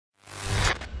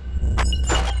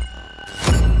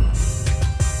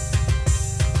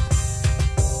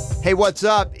Hey, what's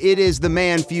up? It is the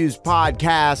Manfuzed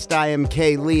Podcast. I am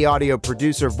Kay Lee, audio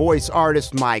producer, voice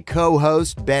artist, my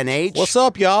co-host, Ben H. What's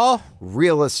up, y'all?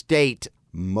 Real estate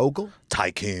mogul?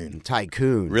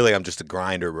 Tycoon. Really, I'm just a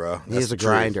grinder, bro. He is a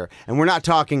grinder. And we're not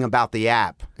talking about the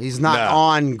app. He's not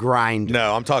on Grindr.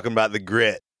 No, I'm talking about the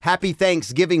grit. Happy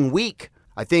Thanksgiving week.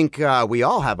 I think we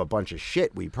all have a bunch of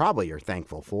shit we probably are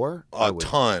thankful for. A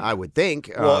ton. I would think.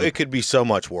 Well, it could be so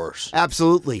much worse.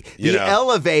 Absolutely. The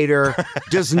elevator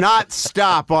does not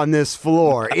stop on this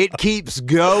floor. It keeps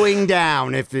going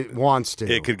down if it wants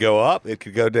to. It could go up. It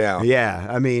could go down. Yeah.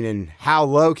 I mean, and how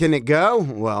low can it go?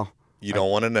 Well, you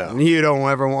don't want to know. You don't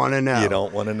ever want to know. You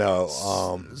don't want to know.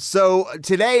 So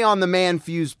today on the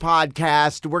Manfuzed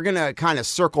Podcast, we're going to kind of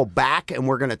circle back and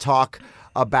we're going to talk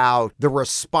about the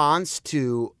response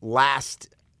to last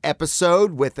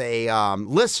episode with a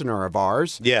listener of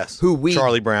ours. Yes,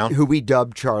 Charlie Brown. Who we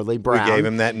dubbed Charlie Brown. We gave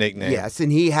him that nickname. Yes,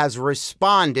 and he has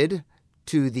responded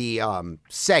to the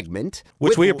segment.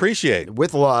 Which we appreciate.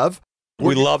 With love.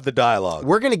 We love the dialogue.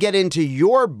 We're going to get into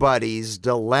your buddy's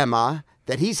dilemma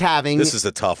that he's having. This is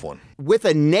a tough one. With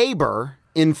a neighbor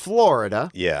in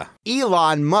Florida. Yeah.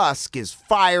 Elon Musk is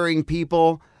firing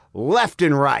people left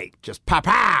and right. Just pow,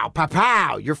 pow,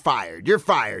 pow. You're fired. You're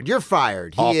fired. You're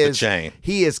fired. Off the chain.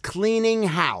 He is cleaning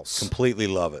house. Completely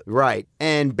love it. Right.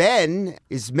 And Ben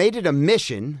has made it a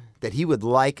mission that he would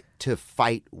like to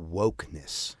fight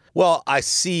wokeness. Well, I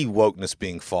see wokeness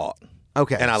being fought.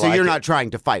 Okay. And so you're not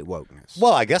trying to fight wokeness.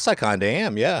 Well, I guess I kind of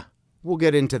am, yeah. We'll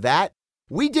get into that.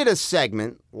 We did a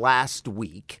segment last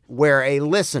week where a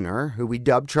listener, who we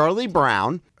dubbed Charlie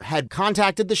Brown, had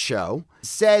contacted the show,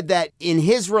 said that in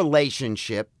his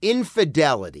relationship,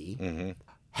 infidelity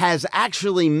has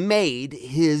actually made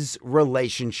his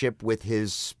relationship with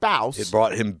his spouse. It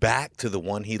brought him back to the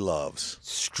one he loves.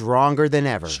 Stronger than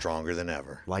ever. Stronger than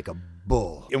ever. Like a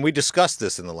bull. And we discussed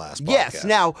this in the last podcast. Yes.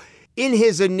 Now, in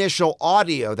his initial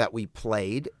audio that we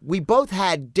played, we both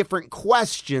had different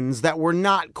questions that were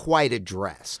not quite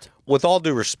addressed. With all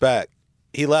due respect,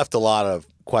 he left a lot of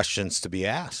questions to be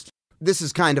asked. This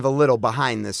is kind of a little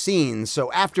behind the scenes.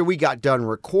 So after we got done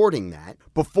recording that,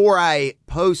 before I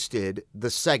posted the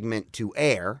segment to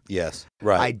air, yes,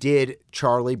 right, I did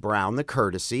Charlie Brown the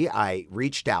courtesy. I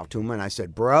reached out to him and I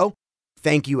said, bro,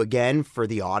 thank you again for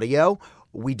the audio.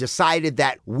 We decided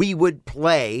that we would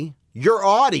play your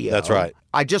audio. That's right.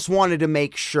 I just wanted to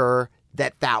make sure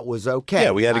that that was okay.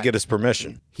 Yeah, we had to get his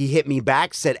permission. He hit me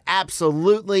back, said,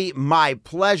 absolutely, my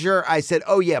pleasure. I said,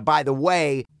 oh yeah, by the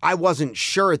way, I wasn't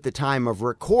sure at the time of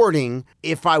recording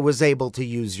if I was able to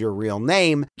use your real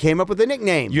name. Came up with a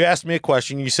nickname. You asked me a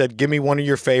question. You said, give me one of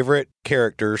your favorite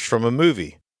characters from a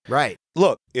movie. Right.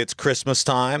 Look, it's Christmas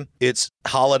time. It's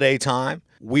holiday time.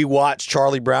 We watch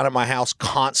Charlie Brown at my house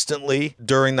constantly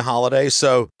during the holidays,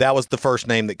 so that was the first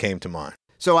name that came to mind.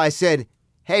 So I said,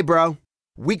 hey, bro,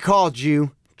 we called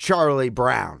you Charlie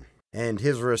Brown. And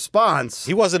his response...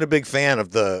 He wasn't a big fan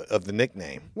of the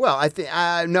nickname. Well, I think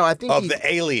the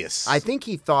alias. I think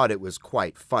he thought it was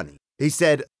quite funny. He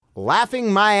said,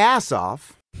 laughing my ass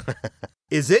off.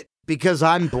 Is it because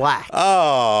I'm black?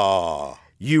 Oh...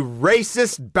 You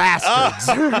racist bastards.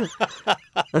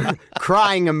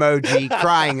 Crying emoji,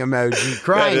 crying emoji,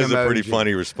 crying emoji. That is a pretty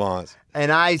funny response.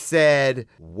 And I said,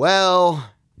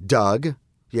 well, Doug,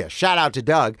 yeah, shout out to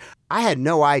Doug. I had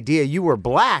no idea you were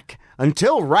black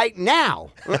until right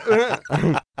now.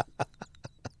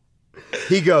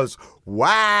 He goes,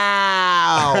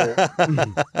 wow.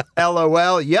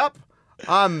 LOL, yep,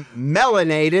 I'm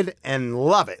melanated and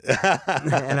love it.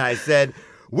 And I said,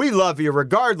 we love you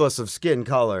regardless of skin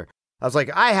color. I was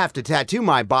like, I have to tattoo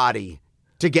my body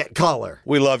to get color.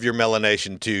 We love your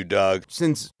melanation too, Doug.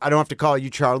 Since I don't have to call you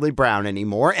Charlie Brown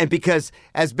anymore, and because,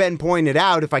 as Ben pointed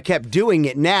out, if I kept doing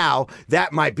it now,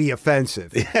 that might be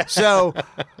offensive. So,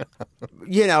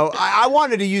 you know, I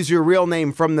wanted to use your real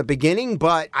name from the beginning,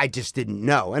 but I just didn't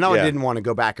know, and I didn't want to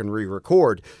go back and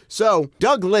re-record. So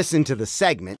Doug listened to the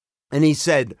segment, and he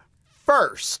said,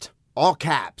 first, all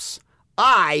caps,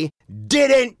 I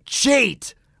didn't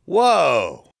cheat.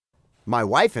 Whoa. My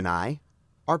wife and I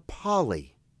are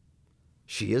poly.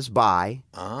 She is bi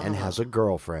and has a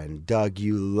girlfriend. Doug,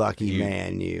 you lucky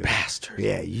man, you. Bastard.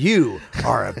 Yeah, you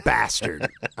are a bastard.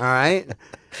 All right?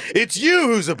 It's you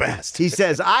who's a bastard. He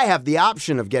says, I have the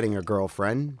option of getting a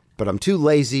girlfriend, but I'm too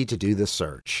lazy to do the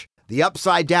search. The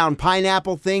upside down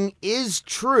pineapple thing is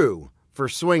true for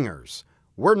swingers.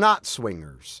 We're not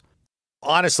swingers.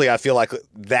 Honestly, I feel like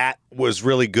that was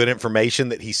really good information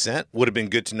that he sent. Would have been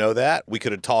good to know that. We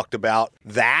could have talked about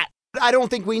that. I don't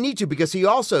think we need to, because he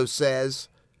also says,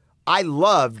 I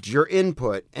loved your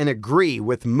input and agree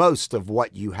with most of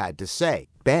what you had to say.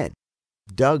 Ben,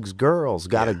 Doug's girl's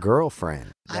got a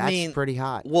girlfriend. That's pretty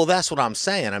hot. Well, that's what I'm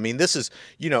saying. I mean, this is,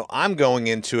 I'm going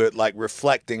into it like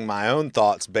reflecting my own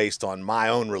thoughts based on my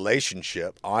own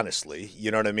relationship, honestly.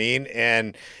 You know what I mean?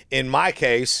 And in my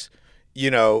case,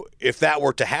 if that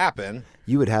were to happen,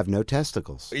 you would have no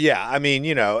testicles. Yeah, I mean,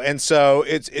 and so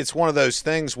it's one of those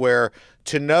things where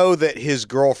to know that his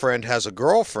girlfriend has a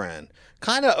girlfriend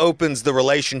kind of opens the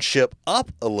relationship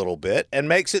up a little bit and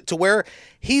makes it to where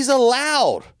he's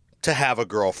allowed to have a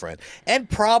girlfriend. And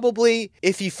probably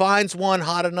if he finds one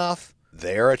hot enough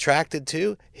they're attracted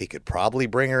to, he could probably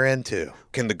bring her in too.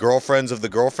 Can the girlfriends of the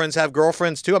girlfriends have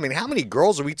girlfriends too? I mean, how many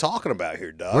girls are we talking about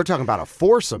here, Doug? We're talking about a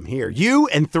foursome here. You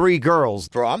and 3 girls.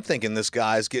 Bro, I'm thinking this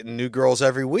guy's getting new girls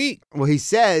every week. Well, he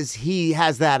says he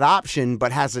has that option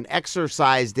but hasn't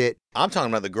exercised it. I'm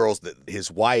talking about the girls that his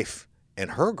wife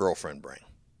and her girlfriend bring.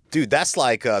 Dude, that's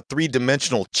like a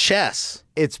 3-dimensional chess.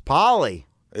 It's poly.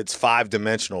 It's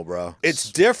 5-dimensional, bro. It's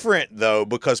different, though,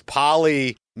 because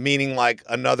poly, meaning like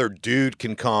another dude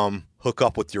can come hook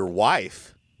up with your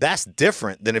wife. That's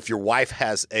different than if your wife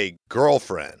has a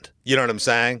girlfriend. You know what I'm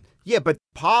saying? Yeah, but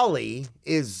poly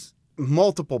is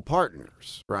multiple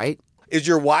partners, right? Is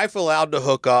your wife allowed to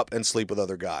hook up and sleep with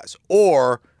other guys?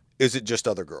 Or is it just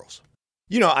other girls?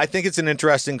 I think it's an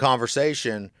interesting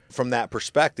conversation from that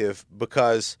perspective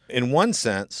because in one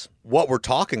sense, what we're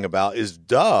talking about is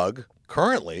Doug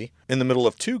currently in the middle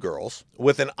of 2 girls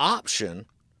with an option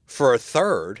for a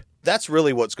third. That's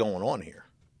really what's going on here.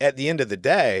 At the end of the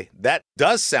day, that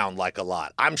does sound like a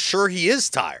lot. I'm sure he is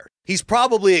tired. He's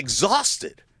probably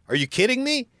exhausted. Are you kidding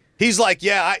me? He's like,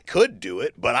 yeah, I could do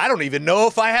it, but I don't even know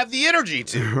if I have the energy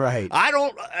to. Right. I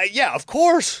don't, yeah, of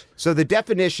course. So the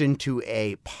definition to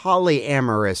a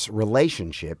polyamorous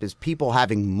relationship is people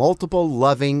having multiple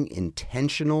loving,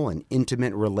 intentional, and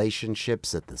intimate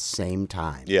relationships at the same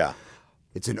time. Yeah.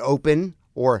 It's an open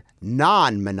or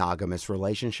non-monogamous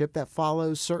relationship that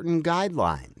follows certain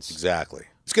guidelines. Exactly.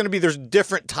 It's going to be, there's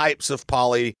different types of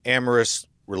polyamorous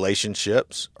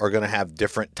relationships are going to have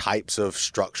different types of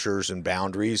structures and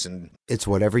boundaries. And it's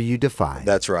whatever you define.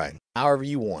 That's right. However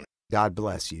you want it. God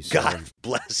bless you, sir. God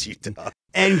bless you, Doug.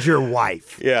 And your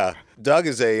wife. Yeah. Doug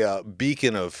is a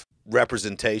beacon of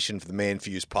representation for the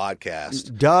Manfuzed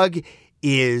Podcast. Doug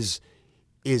is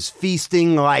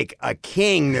feasting like a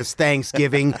king this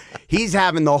Thanksgiving. He's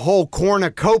having the whole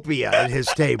cornucopia at his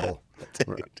table.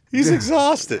 Dude, he's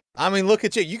exhausted. I mean, look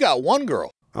at you. You got 1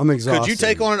 girl. I'm exhausted. Could you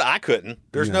take on it? I couldn't.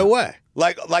 There's no way.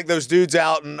 Like those dudes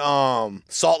out in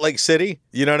Salt Lake City.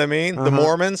 You know what I mean? The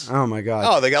Mormons. Oh, my God.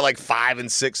 Oh, they got like 5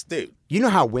 and 6 dude. You know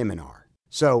how women are.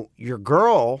 So your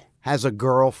girl has a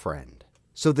girlfriend.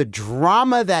 So the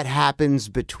drama that happens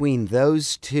between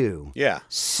those two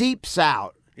seeps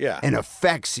out and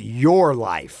affects your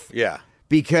life. Yeah.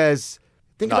 Because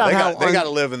think about how they got to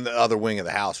live in the other wing of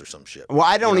the house or some shit. Well,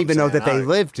 I don't even know that they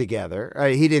live together.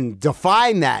 He didn't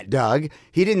define that, Doug.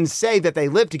 He didn't say that they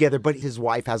live together, but his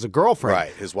wife has a girlfriend.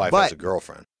 Right. His wife has a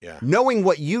girlfriend. Yeah. Knowing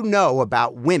what you know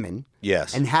about women.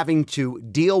 Yes. And having to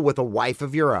deal with a wife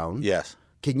of your own. Yes.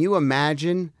 Can you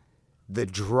imagine the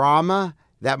drama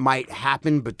that might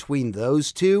happen between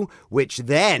those two, which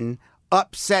then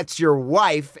upsets your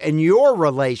wife and your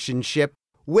relationship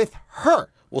with her?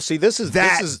 Well, see, this is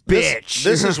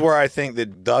where I think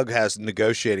that Doug has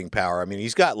negotiating power. I mean,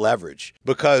 he's got leverage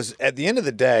because at the end of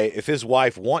the day, if his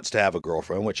wife wants to have a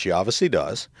girlfriend, which she obviously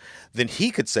does, then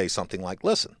he could say something like,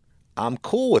 listen, I'm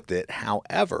cool with it.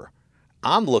 However,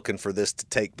 I'm looking for this to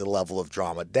take the level of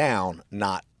drama down,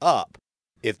 not up.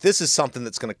 If this is something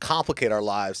that's going to complicate our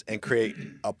lives and create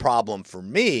a problem for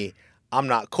me, I'm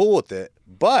not cool with it.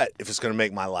 But if it's going to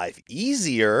make my life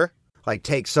easier, like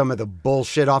take some of the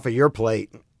bullshit off of your plate.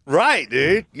 Right,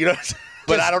 dude.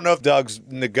 But I don't know if Doug's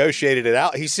negotiated it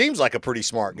out. He seems like a pretty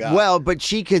smart guy. Well, but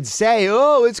she could say,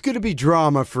 oh, it's going to be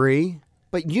drama-free.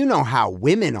 But you know how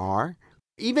women are.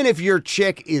 Even if your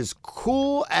chick is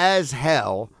cool as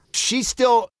hell, she's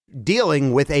still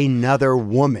dealing with another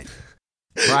woman.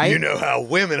 Right? You know how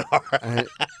women are.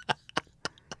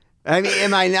 I mean,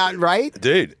 am I not right?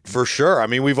 Dude, for sure. I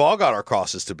mean, we've all got our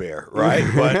crosses to bear, right?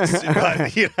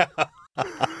 But you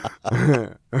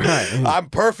know, right. I'm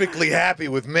perfectly happy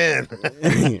with men.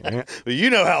 But you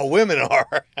know how women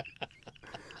are.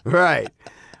 Right.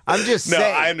 I'm just saying. No,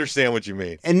 I understand what you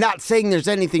mean. And not saying there's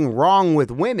anything wrong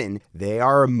with women. They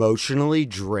are emotionally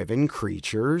driven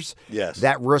creatures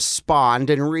that respond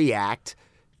and react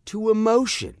to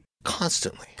emotion.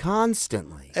 Constantly.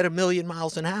 At 1,000,000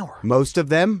 miles an hour. Most of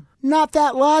them, not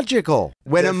that logical.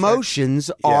 When emotions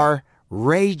are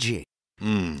raging.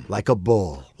 Like a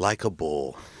bull. Like a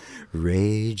bull.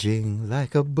 Raging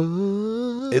like a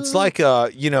bull. It's like, a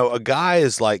guy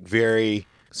is like very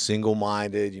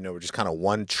single-minded, we're just kind of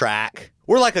one track.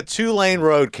 We're like a 2-lane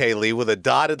road, Kaylee, with a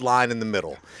dotted line in the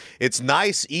middle. It's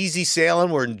nice, easy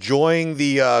sailing. We're enjoying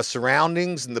the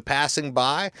surroundings and the passing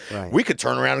by. Right. We could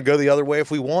turn around and go the other way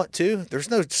if we want to. There's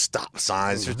no stop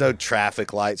signs. There's no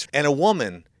traffic lights. And a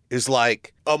woman is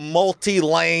like a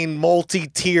multi-lane,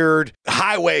 multi-tiered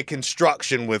highway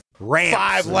construction with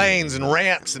ramps 5 lanes and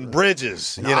ramps and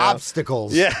bridges. And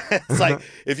obstacles. Yeah. It's like,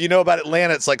 if you know about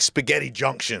Atlanta, it's like Spaghetti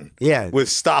Junction. Yeah. With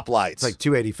stoplights. It's like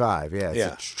 285. Yeah.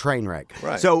 It's a train wreck.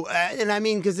 Right. So, and I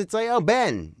mean, because it's like, oh,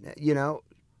 Ben,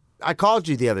 I called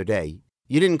you the other day.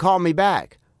 You didn't call me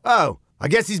back. Oh, I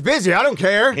guess he's busy. I don't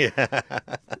care. Yeah.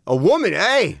 A woman,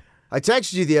 hey, I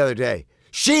texted you the other day.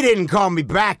 She didn't call me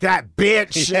back, that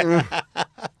bitch. Yeah.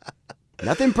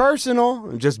 Nothing personal.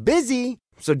 I'm just busy.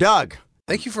 So, Doug.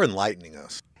 Thank you for enlightening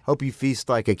us. Hope you feast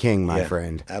like a king, my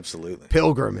friend. Absolutely.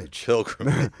 Pilgrimage. I'm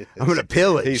going to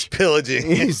pillage. He's pillaging.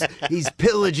 He's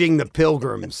pillaging the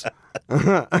pilgrims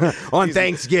on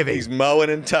Thanksgiving. He's mowing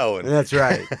and towing. That's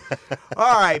right.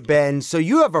 All right, Ben. So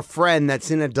you have a friend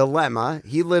that's in a dilemma.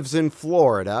 He lives in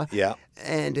Florida. Yeah.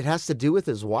 And it has to do with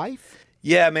his wife?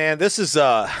 Yeah, man, this is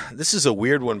a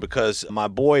weird one because my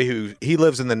boy he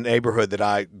lives in the neighborhood that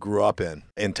I grew up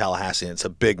in Tallahassee, and it's a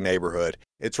big neighborhood.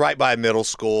 It's right by a middle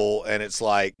school, and it's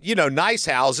like, nice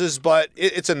houses, but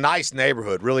it's a nice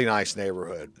neighborhood, really nice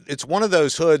neighborhood. It's one of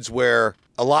those hoods where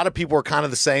a lot of people are kind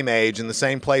of the same age in the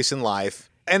same place in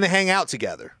life, and they hang out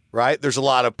together, right? There's a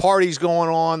lot of parties going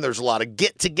on. There's a lot of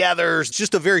get-togethers. It's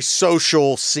just a very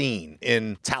social scene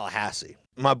in Tallahassee.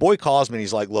 My boy calls me and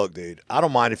he's like, look, dude, I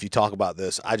don't mind if you talk about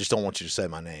this. I just don't want you to say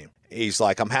my name. He's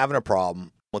like, I'm having a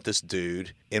problem with this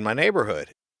dude in my neighborhood.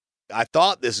 I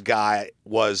thought this guy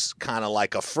was kind of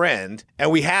like a friend,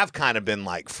 and we have kind of been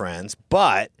like friends,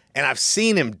 and I've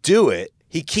seen him do it.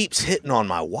 He keeps hitting on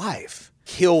my wife.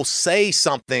 He'll say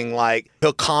something like,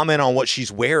 he'll comment on what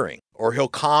she's wearing, or he'll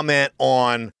comment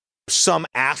on some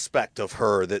aspect of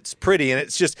her that's pretty. And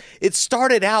it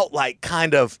started out like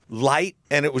kind of light,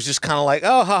 and it was just kind of like,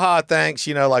 oh, haha, thanks,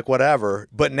 like whatever.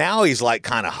 But now he's like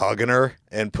kind of hugging her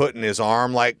and putting his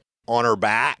arm like on her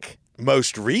back.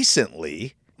 Most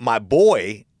recently, my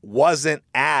boy wasn't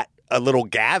at a little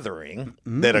gathering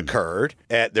that occurred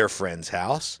at their friend's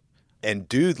house. And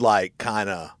dude, like kind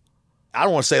of, I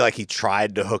don't want to say like he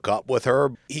tried to hook up with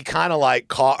her. He kind of like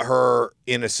caught her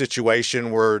in a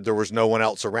situation where there was no one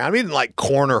else around. He didn't like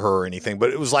corner her or anything, but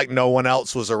it was like no one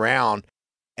else was around.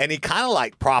 And he kind of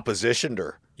like propositioned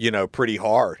her, pretty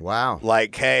hard. Wow.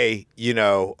 Like, hey,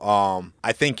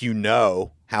 I think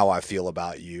how I feel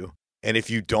about you. And if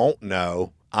you don't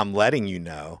know, I'm letting you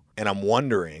know. And I'm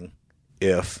wondering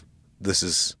if this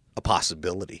is a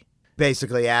possibility.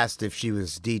 Basically asked if she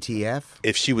was DTF?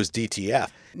 If she was DTF.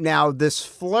 Now, this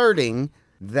flirting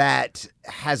that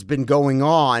has been going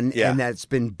on and that's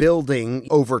been building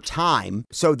over time.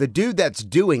 So the dude that's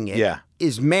doing it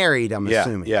is married, I'm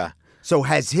assuming. Yeah. So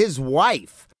has his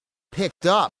wife picked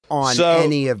up on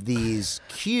any of these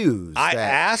cues? I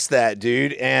asked that,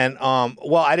 dude, and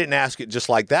I didn't ask it just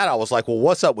like that. I was like, well,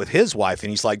 what's up with his wife? And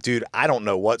he's like, dude, I don't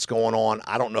know what's going on.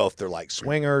 I don't know if they're like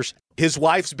swingers. His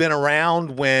wife's been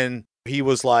around when he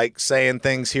was like saying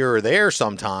things here or there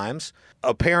sometimes.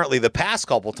 Apparently the past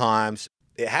couple times,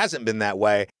 it hasn't been that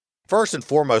way. First and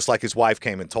foremost, like his wife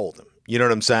came and told him. You know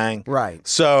what I'm saying? Right.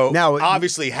 So now,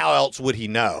 obviously, how else would he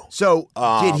know? So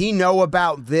did he know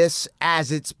about this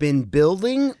as it's been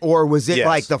building, or was it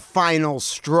like the final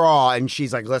straw and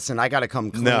she's like, listen, I got to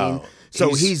come clean? No.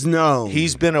 So he's known.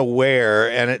 He's been aware,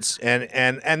 and it's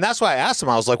and that's why I asked him.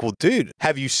 I was like, well, dude,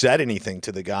 have you said anything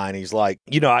to the guy? And he's like,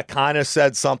 I kind of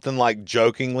said something like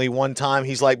jokingly one time.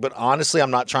 He's like, but honestly,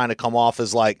 I'm not trying to come off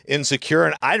as like insecure,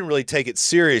 and I didn't really take it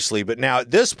seriously. But now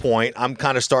at this point, I'm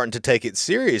kind of starting to take it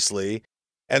seriously.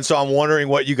 And so I'm wondering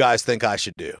what you guys think I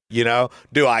should do.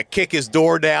 Do I kick his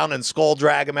door down and skull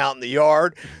drag him out in the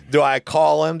yard? Do I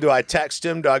call him? Do I text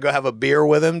him? Do I go have a beer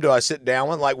with him? Do I sit down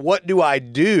with him? Like, what do I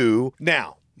do?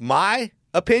 Now, my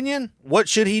opinion, what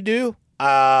should he do?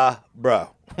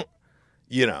 Bro,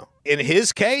 in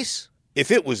his case,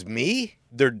 if it was me,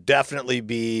 there'd definitely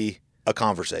be a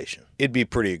conversation. It'd be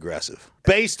pretty aggressive.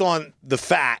 Based on the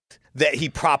fact that he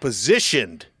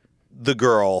propositioned the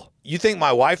girl. You think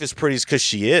my wife is pretty because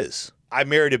she is. I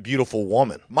married a beautiful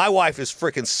woman. My wife is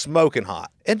freaking smoking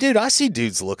hot. And dude, I see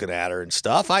dudes looking at her and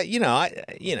stuff. It's I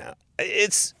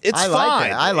fine. Like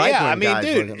that. I like when guys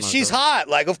dude, look at my she's girl. hot.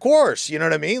 Like, of course, you know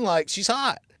what I mean? Like, she's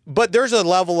hot. But there's a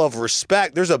level of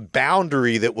respect. There's a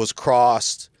boundary that was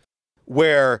crossed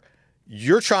where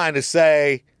you're trying to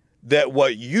say that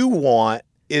what you want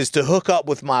is to hook up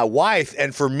with my wife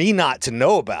and for me not to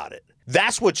know about it.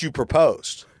 That's what you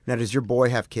proposed. Now, does your boy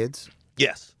have kids?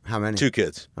 Yes. How many? 2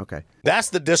 kids. Okay. That's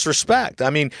the disrespect.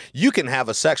 I mean, you can have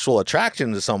a sexual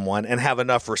attraction to someone and have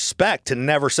enough respect to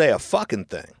never say a fucking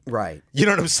thing. Right. You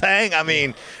know what I'm saying? I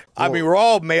mean, we're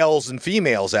all males and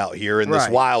females out here in this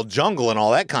wild jungle and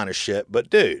all that kind of shit.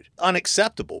 But dude,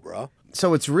 unacceptable, bro.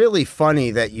 So it's really funny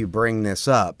that you bring this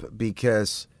up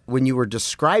because when you were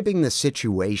describing the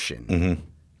situation,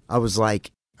 I was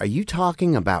like, are you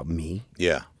talking about me?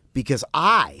 Yeah. Because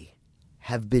I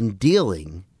have been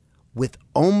dealing with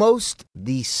almost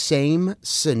the same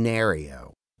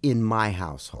scenario in my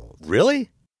household.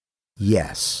 Really?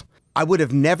 Yes. I would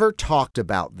have never talked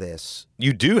about this.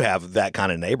 You do have that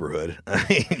kind of neighborhood. I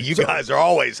mean, you guys are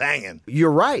always hanging.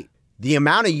 You're right. The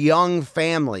amount of young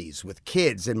families with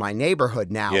kids in my neighborhood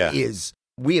now is,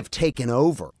 we have taken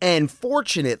over. And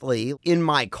fortunately, in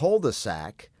my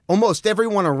cul-de-sac, almost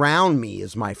everyone around me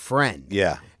is my friend.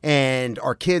 Yeah. And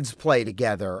our kids play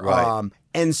together. Right.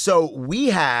 And so we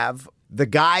have the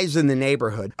guys in the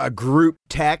neighborhood, a group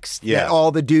text that all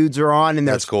the dudes are on. And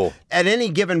that's cool. At any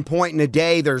given point in the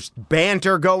day, there's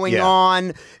banter going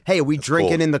on. Hey, are we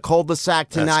drinking in the cul-de-sac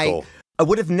tonight? That's cool. I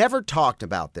would have never talked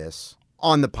about this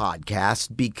on the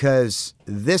podcast because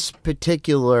this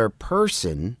particular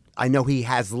person, I know he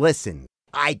has listened.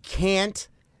 I can't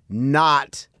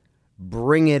not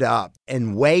bring it up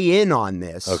and weigh in on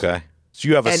this. Okay. So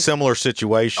you have a similar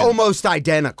situation. Almost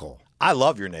identical. I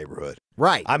love your neighborhood.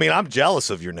 Right. I mean, I'm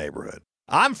jealous of your neighborhood.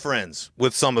 I'm friends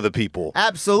with some of the people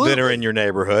Absolutely. that are in your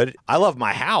neighborhood. I love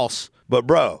my house, but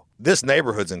bro, this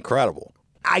neighborhood's incredible.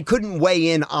 I couldn't weigh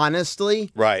in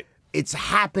honestly. Right. It's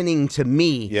happening to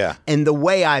me. Yeah. And the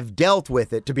way I've dealt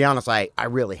with it, to be honest, I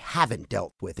really haven't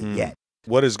dealt with it yet.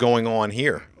 What is going on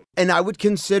here? And I would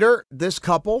consider this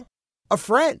couple a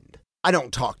friend. I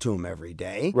don't talk to him every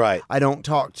day. Right. I don't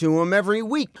talk to him every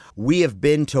week. We have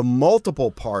been to multiple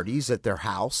parties at their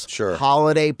house. Sure.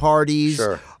 Holiday parties.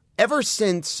 Sure. Ever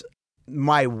since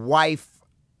my wife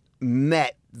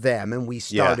met them and we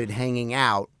started hanging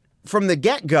out, from the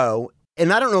get-go,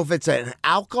 and I don't know if it's an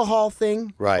alcohol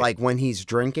thing, like when he's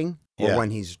drinking or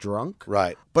when he's drunk.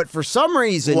 Right. But for some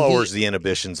reason, lowers the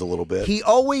inhibitions a little bit. He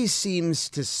always seems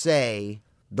to say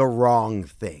the wrong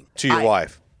thing. To your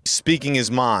wife. Speaking his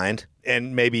mind,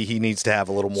 and maybe he needs to have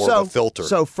a little more of a filter.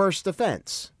 So first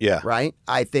offense. Yeah. Right?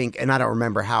 I think, and I don't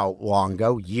remember how long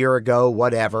ago, year ago,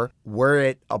 whatever, we're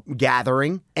at a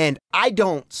gathering, and I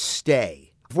don't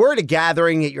stay. If we're at a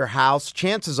gathering at your house,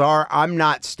 chances are I'm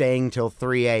not staying till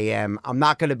 3 a.m. I'm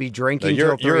not going to be drinking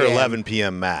till 3 a.m. You're 11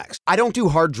 p.m. max. I don't do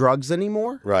hard drugs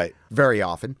anymore. Right. Very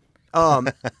often.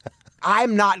 I'm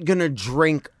not going to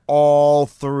drink all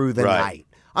through the night.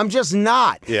 I'm just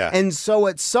not. Yeah. And so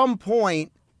at some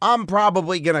point, I'm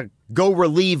probably going to go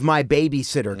relieve my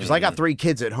babysitter because I got 3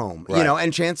 kids at home, you know,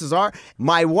 and chances are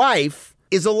my wife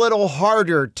is a little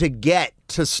harder to get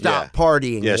to stop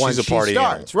partying once she's a party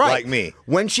starts. animal, Right. like me.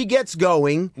 When she gets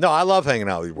going. No, I love hanging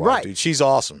out with your wife, dude. She's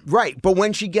awesome. Right. But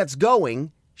when she gets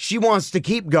going, she wants to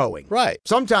keep going. Right.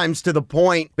 Sometimes to the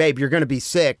point, babe, you're going to be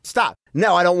sick. Stop.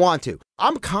 No, I don't want to.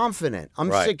 I'm confident. I'm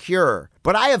secure.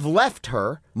 But I have left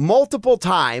her multiple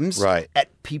times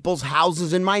at people's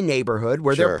houses in my neighborhood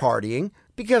where they're partying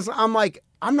because I'm like,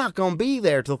 I'm not going to be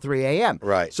there till 3 a.m.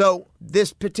 Right. So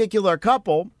this particular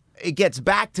couple, it gets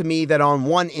back to me that on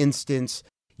one instance,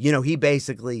 you know, he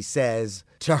basically says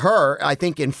to her, I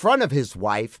think in front of his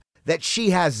wife, that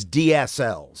she has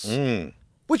DSLs.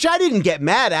 Which I didn't get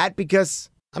mad at because...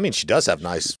 I mean, she does have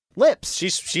nice... lips.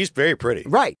 She's very pretty.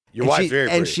 Right. Your wife's very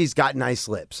pretty. And she's got nice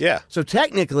lips. Yeah. So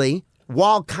technically,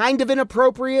 while kind of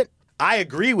inappropriate... I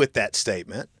agree with that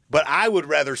statement, but I would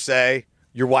rather say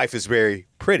your wife is very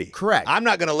pretty. Correct. I'm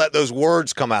not going to let those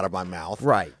words come out of my mouth.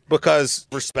 Right. Because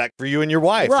respect for you and your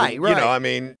wife. Right, and, right. You know, I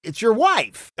mean... It's your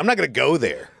wife. I'm not going to go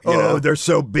there. You Oh, know? they're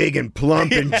so big and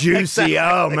plump and juicy.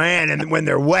 Oh, man. And when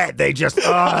they're wet, they just...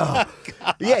 Oh.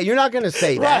 Yeah, you're not going to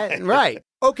say that. Right.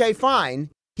 Okay, fine.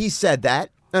 He said that.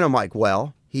 And I'm like,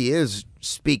 well, he is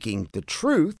speaking the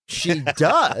truth. She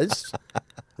does.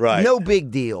 Right. No big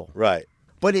deal. Right.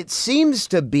 But it seems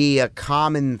to be a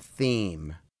common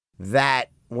theme that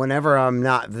whenever I'm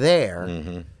not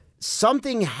there,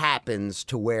 something happens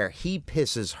to where he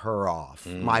pisses her off,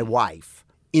 my wife,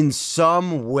 in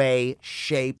some way,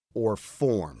 shape, or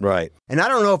form. Right. And I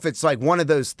don't know if it's like one of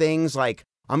those things like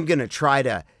I'm going to try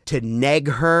to neg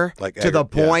her like to the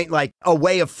point, like a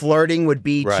way of flirting would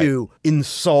be to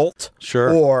insult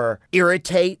or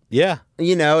irritate. Yeah.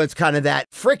 You know, it's kind of that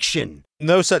friction.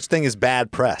 No such thing as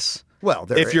bad press. Well,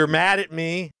 if you're mad at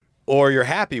me or you're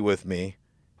happy with me,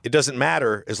 It doesn't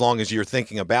matter as long as you're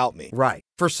thinking about me. Right.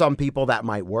 For some people, that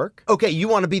might work. Okay, you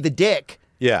want to be the dick.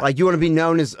 Yeah. Like, you want to be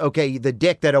known as, okay, the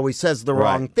dick that always says the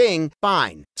wrong Right. thing.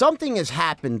 Fine. Something has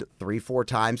happened 3-4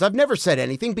 times. I've never said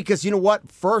anything because, you know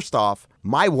what? First off,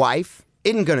 my wife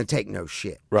isn't going to take no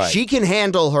shit. Right. She can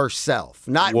handle herself.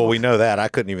 Not. Well, we know that. I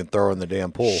couldn't even throw her in the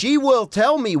damn pool. She will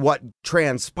tell me what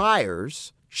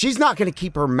transpires. She's not going to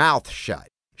keep her mouth shut.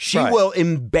 She Right. will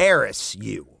embarrass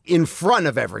you in front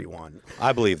of everyone.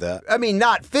 I believe that. I mean,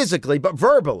 not physically, but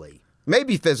verbally.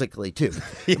 Maybe physically, too.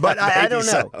 But I don't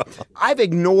know. so. I've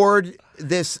ignored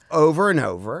this over and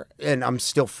over, and I'm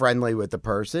still friendly with the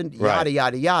person, yada, Right.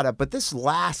 yada, yada. But this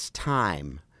last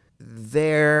time,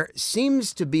 there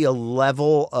seems to be a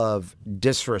level of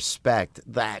disrespect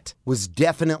that was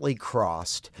definitely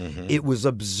crossed. Mm-hmm. It was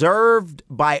observed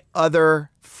by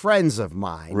other friends of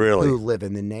mine Really? who live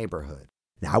in the neighborhood.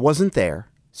 Now, I wasn't there.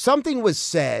 Something was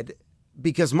said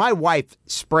because my wife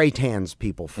spray tans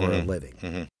people for a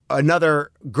living.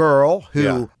 Another girl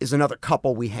who is another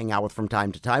couple we hang out with from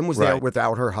time to time was there Right.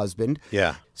 without her husband.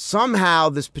 Yeah. Somehow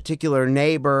this particular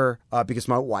neighbor, because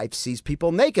my wife sees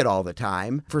people naked all the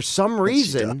time, for some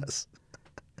reason, does.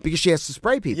 because she has to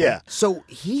spray people. Yeah. So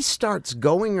he starts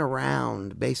going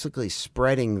around basically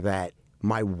spreading that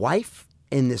my wife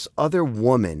and this other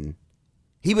woman,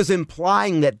 he was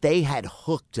implying that they had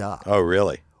hooked up Oh,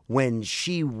 really? when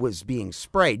she was being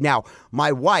sprayed. Now,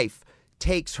 my wife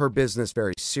takes her business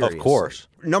very seriously. Of course.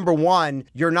 Number one,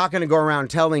 you're not going to go around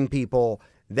telling people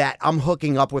that I'm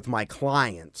hooking up with my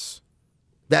clients.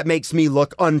 That makes me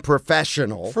look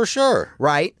unprofessional, For sure.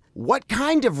 right? What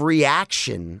kind of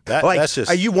reaction? That's just-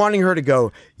 are you wanting her to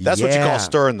go, That's what you "Yeah"? call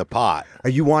stirring the pot. Are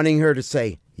you wanting her to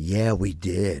say, yeah, we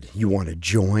did. You want to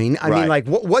join? I mean, Right. like,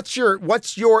 what's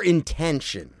your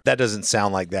intention? That doesn't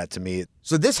sound like that to me.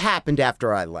 So this happened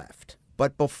after I left.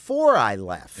 But before I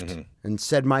left and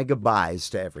said my goodbyes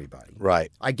to everybody,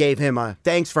 Right. I gave him a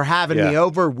thanks for having me Yeah.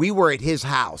 over. We were at his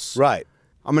house. Right.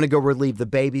 I'm going to go relieve the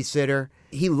babysitter.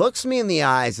 He looks me in the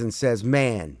eyes and says,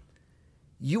 man,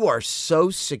 you are so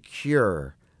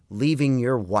secure leaving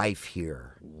your wife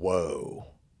here. Whoa.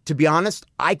 To be honest,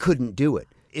 I couldn't do it.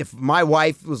 If my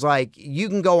wife was like, you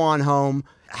can go on home,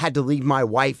 I had to leave my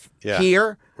wife Yeah.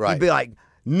 here, Right. he'd be like,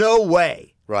 no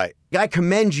way. Right. I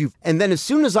commend you. And then as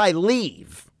soon as I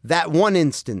leave, that one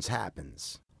instance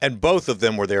happens. And both of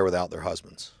them were there without their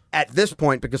husbands At this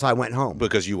point, because I went home.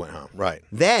 because you went home. Right.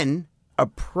 Then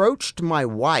approached my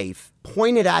wife,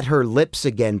 pointed at her lips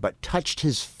again, but touched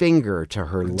his finger to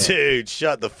her lips. Dude,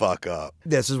 shut the fuck up.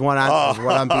 This is what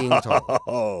I'm being told.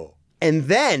 Oh. And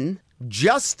then,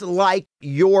 just like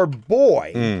your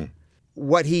boy,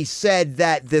 what he said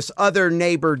that this other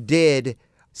neighbor did,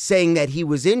 saying that he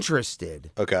was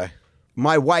interested, Okay.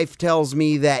 my wife tells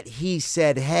me that he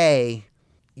said, hey,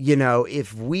 you know,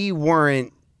 if we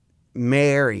weren't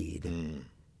married,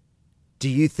 do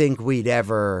you think we'd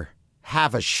ever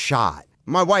have a shot?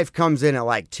 My wife comes in at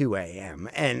like 2 a.m.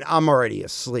 and I'm already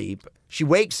asleep. She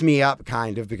wakes me up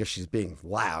kind of because she's being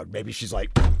loud. Maybe she's like,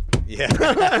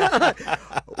 Yeah.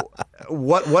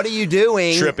 what are you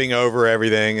doing? Tripping over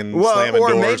everything and slamming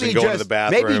doors and going to the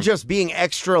bathroom. Maybe just being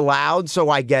extra loud so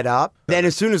I get up. Then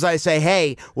as soon as I say,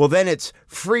 hey, well, then it's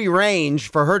free range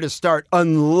for her to start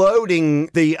unloading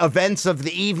the events of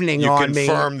the evening you on me.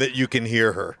 confirm that you can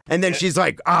hear her. And then she's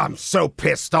like, I'm so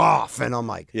pissed off. And I'm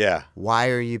like, Yeah. why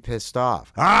are you pissed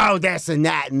off? Oh, this and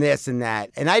that and this and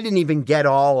that. And I didn't even get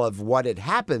all of what had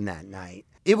happened that night.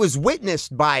 It was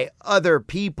witnessed by other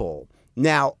people.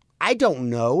 Now, I don't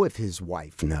know if his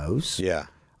wife knows. Yeah.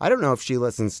 I don't know if she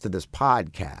listens to this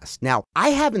podcast. Now, I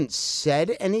haven't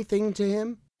said anything to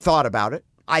him, thought about it.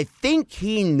 I think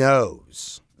he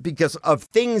knows because of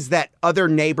things that other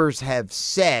neighbors have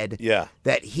said Yeah.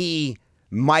 that he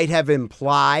might have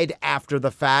implied after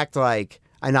the fact, like,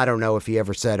 and I don't know if he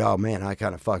ever said, oh man, I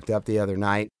kind of fucked up the other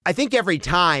night. I think every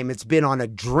time it's been on a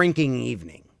drinking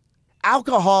evening.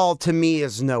 Alcohol to me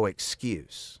is no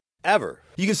excuse. Ever.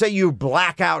 You can say you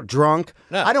blackout drunk.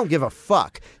 No. I don't give a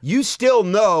fuck. You still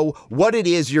know what it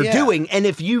is you're Yeah. doing. And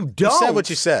if you don't, You said what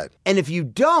you said. and if you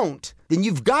don't, then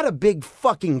you've got a big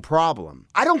fucking problem.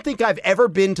 I don't think I've ever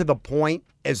been to the point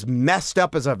as messed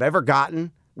up as I've ever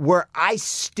gotten where I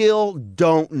still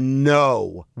don't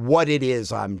know what it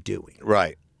is I'm doing.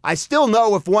 Right. I still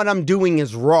know if what I'm doing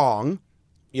is wrong.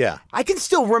 Yeah. I can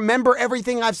still remember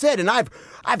everything I've said, and I've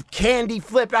candy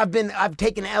flipped. I've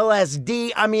taken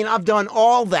LSD. I mean, I've done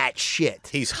all that shit.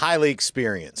 He's highly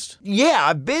experienced. Yeah,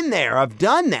 I've been there. I've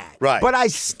done that. Right. But I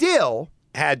still,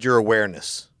 Had your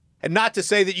awareness. And not to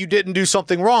say that you didn't do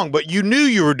something wrong, but you knew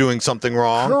you were doing something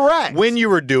wrong. Correct. When you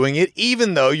were doing it,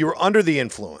 even though you were under the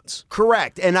influence.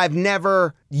 Correct. And I've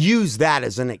never used that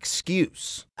as an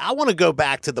excuse. I want to go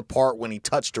back to the part when he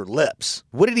touched her lips.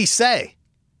 What did he say?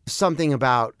 Something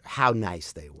about how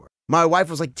nice they were. My wife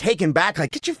was like taken back,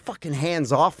 like, get your fucking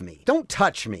hands off me. Don't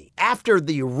touch me. After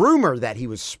the rumor that he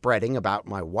was spreading about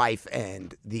my wife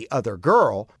and the other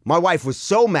girl, my wife was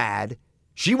so mad,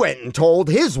 she went and told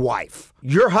his wife.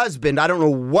 Your husband, I don't know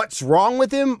what's wrong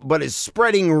with him, but is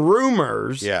spreading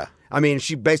rumors. Yeah. I mean,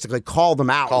 she basically called him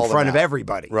out in front of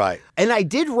everybody. Right. And I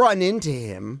did run into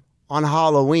him on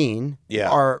Halloween. Yeah.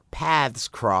 Our paths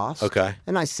crossed. Okay.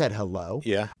 And I said hello.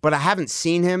 Yeah. But I haven't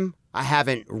seen him. I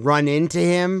haven't run into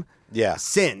him. Yeah.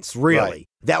 Since, really. Right.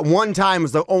 That one time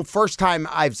was the first time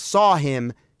I've saw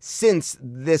him since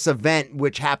this event,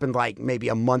 which happened like maybe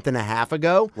a month and a half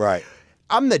ago. Right.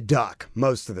 I'm the duck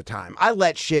most of the time. I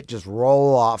let shit just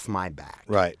roll off my back.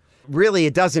 Right. Really,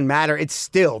 it doesn't matter. It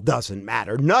still doesn't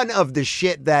matter. None of the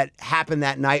shit that happened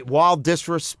that night, while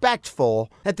disrespectful,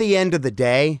 at the end of the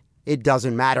day, it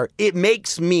doesn't matter. It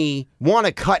makes me want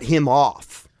to cut him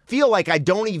off. Feel like I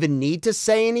don't even need to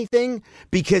say anything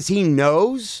because he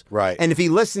knows. Right. And if he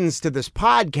listens to this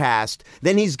podcast,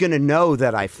 then he's going to know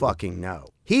that I fucking know.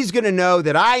 He's going to know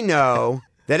that I know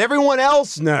that everyone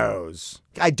else knows.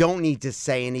 I don't need to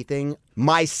say anything.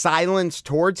 My silence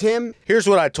towards him. Here's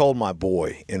what I told my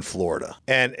boy in Florida.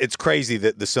 And it's crazy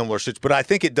that the similar situation, but I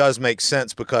think it does make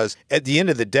sense because at the end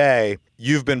of the day,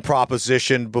 you've been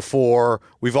propositioned before.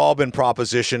 We've all been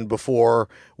propositioned before.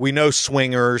 We know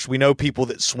swingers. We know people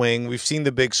that swing. We've seen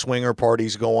the big swinger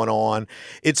parties going on.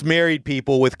 It's married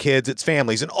people with kids. It's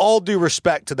families. And all due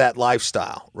respect to that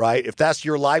lifestyle, right? If that's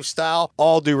your lifestyle,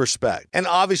 all due respect. And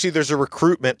obviously there's a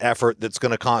recruitment effort that's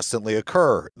going to constantly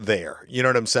occur there. You know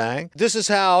what I'm saying? This is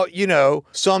how,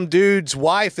 some dude's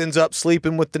wife ends up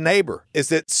sleeping with the neighbor, is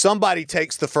that somebody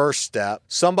takes the first step.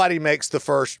 Somebody makes the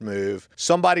first move.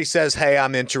 Somebody says, hey,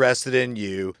 I'm interested in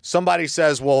you. Somebody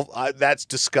says, well, that's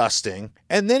disgusting.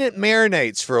 And then it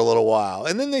marinates for a little while.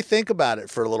 And then they think about it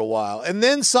for a little while. And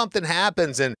then something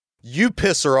happens and you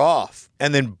piss her off.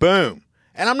 And then boom.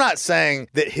 And I'm not saying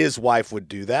that his wife would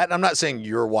do that. I'm not saying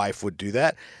your wife would do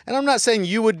that. And I'm not saying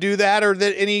you would do that or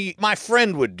that my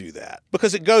friend would do that.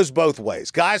 Because it goes both ways.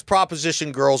 Guys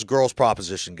proposition girls, girls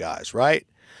proposition guys, right?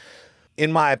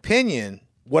 In my opinion,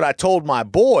 what I told my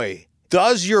boy,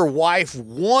 does your wife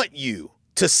want you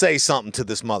to say something to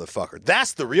this motherfucker?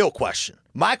 That's the real question.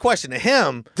 My question to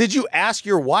him, did you ask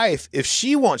your wife if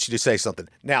she wants you to say something?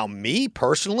 Now, me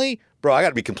personally, bro, I got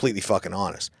to be completely fucking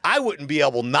honest. I wouldn't be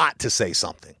able not to say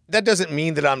something. That doesn't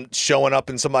mean that I'm showing up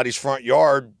in somebody's front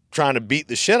yard trying to beat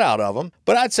the shit out of them.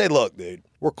 But I'd say, look, dude,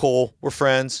 we're cool. We're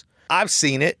friends. I've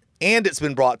seen it, and it's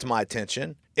been brought to my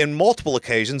attention in multiple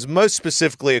occasions, most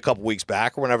specifically a couple weeks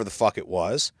back or whenever the fuck it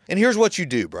was. And here's what you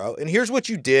do, bro. And here's what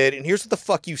you did. And here's what the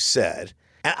fuck you said.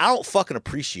 And I don't fucking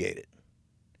appreciate it.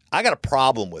 I got a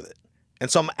problem with it.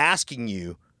 And so I'm asking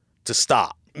you to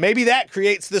stop. Maybe that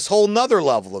creates this whole nother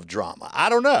level of drama. I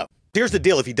don't know. Here's the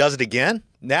deal. If he does it again,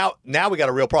 now we got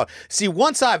a real problem. See,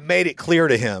 once I've made it clear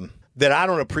to him that I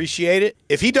don't appreciate it,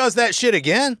 if he does that shit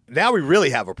again, now we really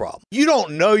have a problem. You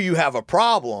don't know you have a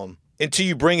problem until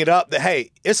you bring it up that, hey,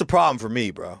 it's a problem for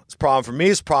me, bro. It's a problem for me.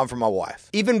 It's a problem for my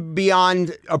wife. Even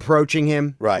beyond approaching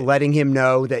him, right, letting him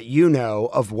know that you know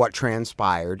of what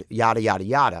transpired, yada, yada,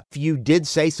 yada. If you did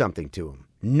say something to him,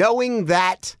 knowing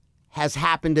that has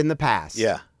happened in the past.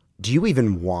 Yeah. Do you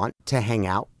even want to hang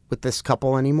out with this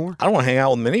couple anymore? I don't want to hang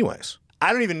out with them anyways.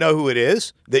 I don't even know who it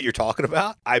is that you're talking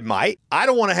about. I might. I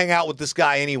don't want to hang out with this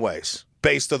guy anyways,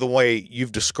 based on the way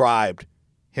you've described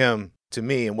him to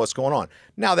me and what's going on.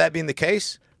 Now, that being the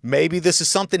case, maybe this is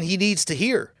something he needs to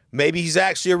hear. Maybe he's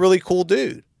actually a really cool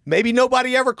dude. Maybe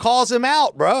nobody ever calls him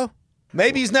out, bro.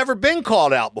 Maybe he's never been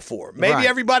called out before. Maybe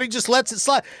everybody just lets it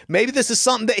slide. Maybe this is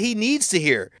something that he needs to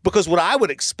hear. Because what I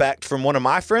would expect from one of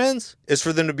my friends is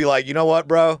for them to be like, you know what,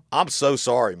 bro? I'm so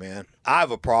sorry, man. I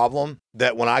have a problem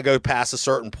that when I go past a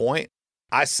certain point,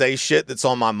 I say shit that's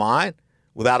on my mind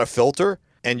without a filter.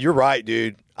 And you're right,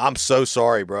 dude. I'm so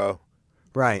sorry, bro.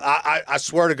 Right. I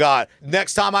swear to God,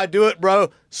 next time I do it,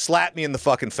 bro, slap me in the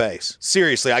fucking face.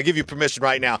 Seriously, I give you permission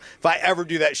right now. If I ever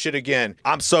do that shit again,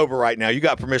 I'm sober right now. You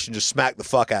got permission to smack the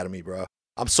fuck out of me, bro.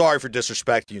 I'm sorry for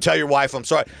disrespecting you. Tell your wife I'm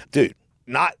sorry. Dude,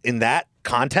 not in that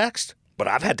context, but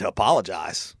I've had to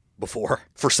apologize before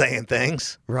for saying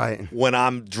things. Right. When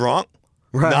I'm drunk.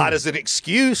 Right. Not as an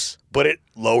excuse, but it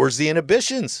lowers the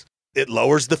inhibitions. It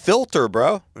lowers the filter,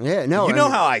 bro. Yeah, no. You know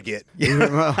how I get. You know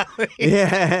what I mean?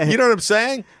 Yeah. You know what I'm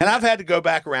saying? And I've had to go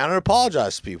back around and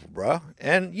apologize to people, bro.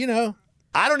 And,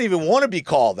 I don't even want to be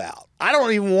called out. I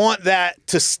don't even want that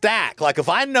to stack. Like, if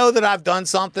I know that I've done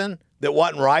something that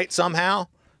wasn't right somehow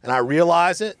and I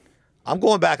realize it, I'm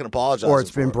going back and apologizing. Or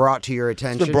it's been brought to your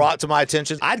attention. It's been brought to my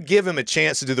attention. I'd give him a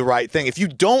chance to do the right thing. If you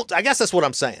don't, I guess that's what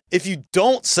I'm saying. If you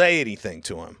don't say anything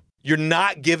to him, you're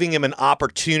not giving him an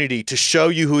opportunity to show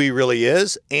you who he really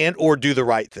is and or do the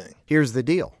right thing. Here's the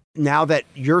deal. Now that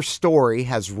your story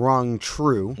has rung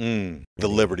true, the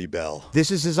Liberty Bell. This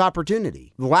is his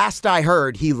opportunity. Last I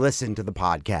heard, he listened to the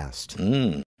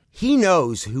podcast. He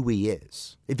knows who he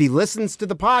is. If he listens to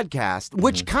the podcast,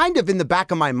 which kind of in the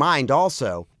back of my mind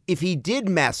also, if he did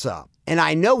mess up, and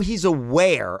I know he's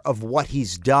aware of what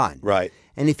he's done. Right.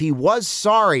 And if he was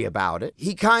sorry about it,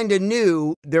 he kind of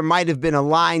knew there might have been a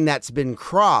line that's been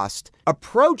crossed.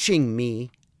 Approaching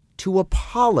me to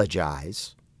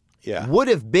apologize would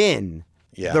have been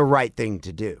the right thing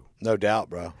to do. No doubt,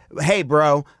 bro. Hey,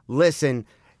 bro, listen,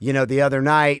 the other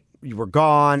night you were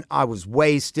gone. I was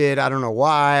wasted. I don't know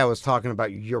why. I was talking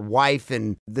about your wife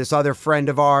and this other friend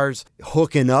of ours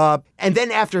hooking up. And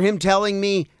then after him telling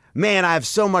me, man, I have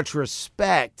so much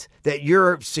respect that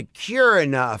you're secure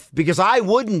enough, because I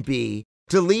wouldn't be,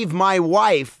 to leave my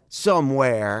wife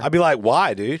somewhere. I'd be like,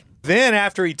 why, dude? Then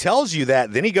after he tells you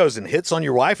that, then he goes and hits on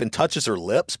your wife and touches her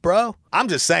lips, bro. I'm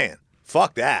just saying,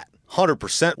 fuck that.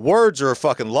 100%. Words are a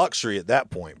fucking luxury at that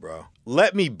point, bro.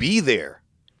 Let me be there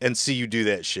and see you do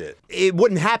that shit. It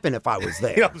wouldn't happen if I was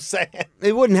there. You know what I'm saying?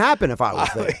 It wouldn't happen if I was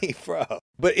there. I mean, bro.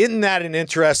 But isn't that an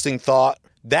interesting thought?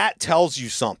 That tells you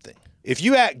something. If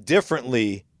you act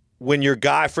differently when your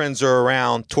guy friends are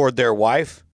around toward their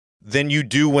wife than you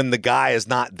do when the guy is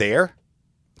not there,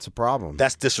 it's a problem.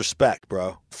 That's disrespect,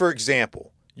 bro. For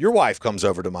example, your wife comes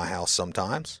over to my house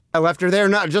sometimes. I left her there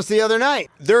not just the other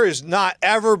night. There has not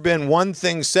ever been one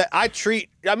thing said. I treat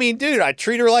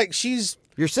her like she's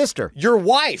your sister. Your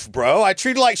wife, bro. I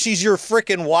treat her like she's your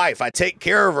freaking wife. I take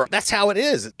care of her. That's how it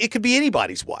is. It could be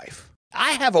anybody's wife.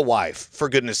 I have a wife, for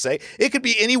goodness sake. It could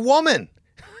be any woman.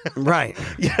 Right.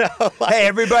 Hey,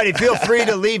 everybody, feel free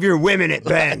to leave your women at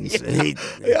Ben's.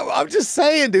 I'm just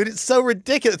saying, dude, it's so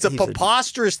ridiculous. It's a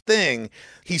preposterous thing.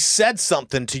 He said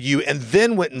something to you and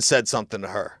then went and said something to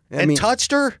her and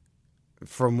touched her.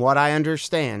 From what I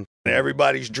understand.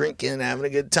 Everybody's drinking, having a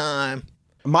good time.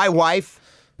 My wife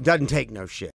doesn't take no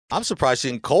shit. I'm surprised she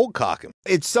didn't cold cock him.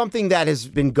 It's something that has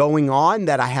been going on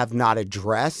that I have not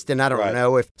addressed, and I don't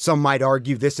know if some might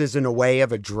argue this isn't a way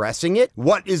of addressing it.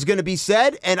 What is going to be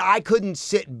said? And I couldn't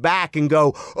sit back and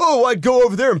go, oh, I'd go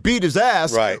over there and beat his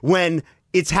ass when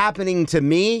it's happening to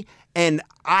me, and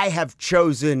I have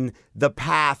chosen the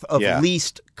path of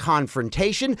least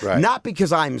confrontation, not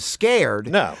because I'm scared,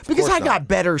 because I got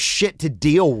better shit to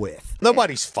deal with.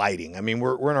 Nobody's fighting. I mean,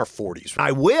 we're in our 40s.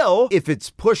 I will if it's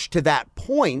pushed to that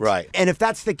point. Right. And if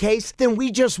that's the case, then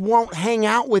we just won't hang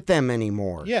out with them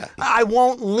anymore. Yeah. I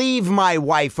won't leave my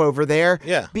wife over there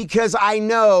Yeah. because I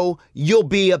know you'll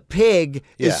be a pig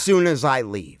as soon as I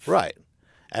leave. Right.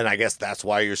 And I guess that's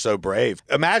why you're so brave.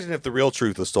 Imagine if the real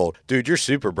truth was told. Dude, you're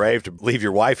super brave to leave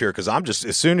your wife here because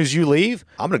as soon as you leave,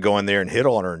 I'm going to go in there and hit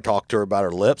on her and talk to her about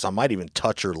her lips. I might even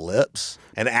touch her lips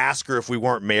and ask her if we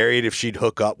weren't married, if she'd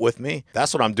hook up with me.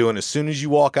 That's what I'm doing as soon as you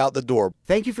walk out the door.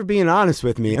 Thank you for being honest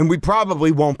with me, and we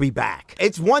probably won't be back.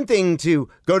 It's one thing to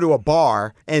go to a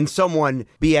bar and someone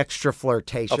be extra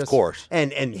flirtatious. Of course.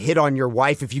 And hit on your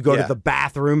wife if you go to the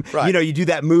bathroom. Right. You know, you do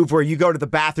that move where you go to the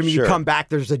bathroom, you come back,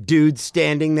 there's a dude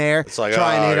standing there it's like,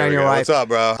 trying to hit on your wife. What's up,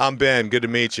 bro? I'm Ben. Good to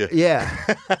meet you.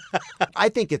 Yeah. I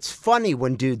think it's funny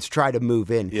when dudes try to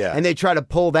move in. Yeah. And they try to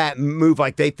pull that move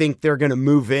like they think they're going to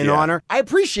move in on her. I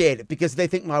appreciate it because they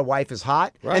think my wife is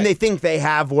hot and they think they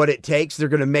have what it takes. They're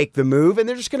going to make the move and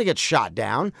they're just going to get shot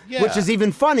down, which is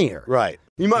even funnier. Right.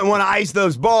 You might want to ice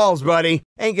those balls, buddy.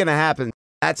 Ain't going to happen.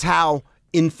 That's how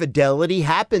infidelity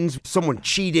happens. Someone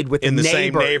cheated with in the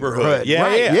same neighborhood. Yeah.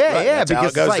 That's because how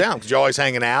it goes like, down because you're always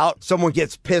hanging out. Someone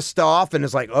gets pissed off and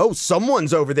is like, oh,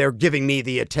 someone's over there giving me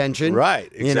the attention. Right.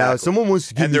 Exactly. You know, someone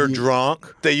was and they're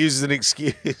drunk. They use an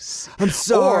excuse. I'm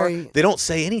sorry. Or they don't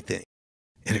say anything.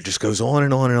 And it just goes on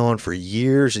and on and on for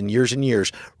years and years and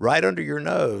years, right under your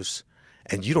nose.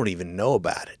 And you don't even know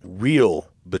about it. Real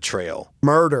betrayal.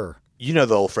 Murder. You know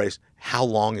the old phrase, how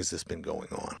long has this been going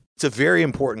on? It's a very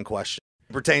important question.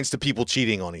 It pertains to people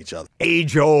cheating on each other.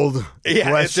 Age-old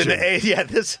question.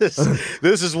 This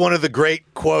is one of the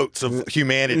great quotes of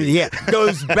humanity. Yeah,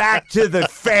 goes back to the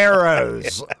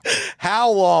pharaohs. How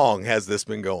long has this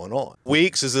been going on?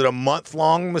 Weeks? Is it a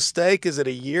month-long mistake? Is it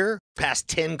a year? Past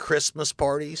 10 Christmas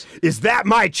parties? Is that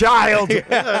my child?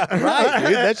 Yeah, right,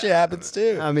 dude. That shit happens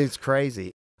too. I mean, it's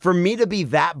crazy. For me to be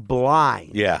that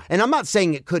blind. Yeah. And I'm not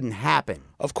saying it couldn't happen.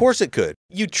 Of course it could.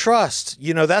 You trust,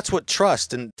 that's what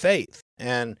trust and faith.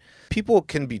 And people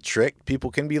can be tricked, people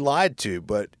can be lied to,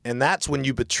 and that's when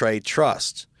you betray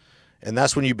trust. And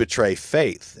that's when you betray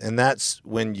faith. And that's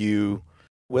when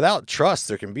without trust,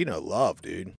 there can be no love,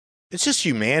 dude. It's just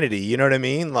humanity, you know what I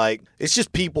mean? Like, it's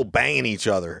just people banging each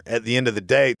other at the end of the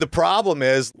day. The problem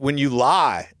is when you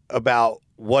lie about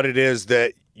what it is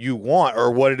that you want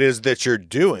or what it is that you're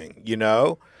doing,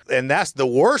 And that's the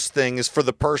worst thing is for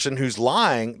the person who's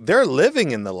lying, they're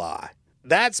living in the lie.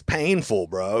 That's painful,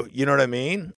 bro. You know what I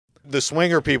mean? The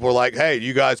swinger people are like, hey,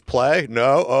 you guys play?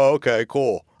 No? Oh, okay,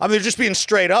 cool. I mean, they're just being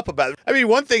straight up about it. I mean,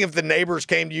 one thing if the neighbors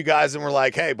came to you guys and were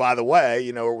like, hey, by the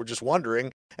way, or we're just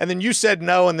wondering, and then you said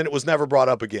no, and then it was never brought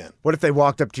up again. What if they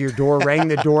walked up to your door, rang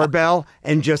the doorbell,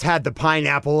 and just had the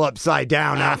pineapple upside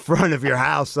down out front of your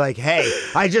house? Like, hey,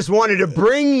 I just wanted to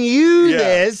bring you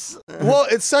this. Well,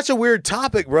 it's such a weird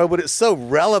topic, bro, but it's so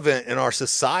relevant in our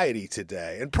society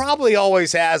today, and probably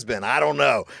always has been. I don't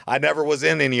know. I never was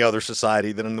in any other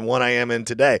society than the one I am in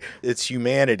today. It's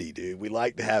humanity, dude. We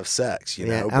like to have sex,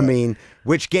 Yeah, I mean,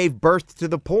 which gave birth to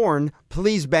the porn,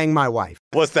 Please Bang My Wife.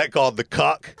 What's that called? The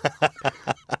cuck?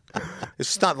 It's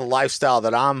just not the lifestyle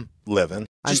that I'm living.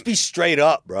 Just be straight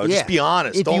up, bro. Yeah. Just be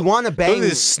honest. If you want to bang me,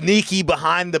 this sneaky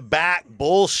behind the back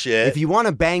bullshit. If you want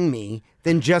to bang me,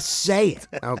 then just say it,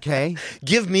 okay?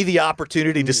 Give me the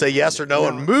opportunity to say yes or no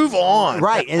and move on.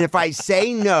 Right, and if I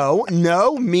say no,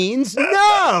 no means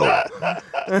no.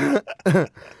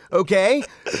 Okay?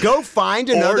 Go find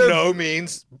another... Or no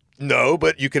means... No,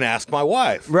 but you can ask my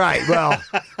wife. Right, well,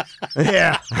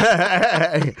 yeah.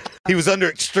 He was under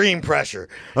extreme pressure.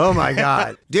 Oh, my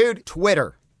God. Dude,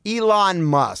 Twitter. Elon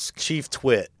Musk. Chief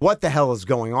Twit. What the hell is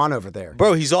going on over there?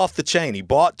 Bro, he's off the chain. He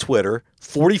bought Twitter,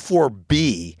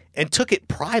 44B, and took it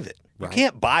private. Right. You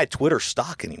can't buy Twitter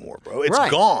stock anymore, bro. It's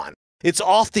gone. It's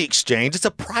off the exchange. It's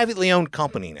a privately owned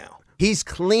company now. He's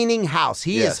cleaning house.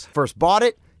 He has first bought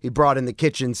it. He brought in the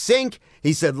kitchen sink.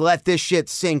 He said, let this shit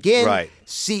sink in. Right.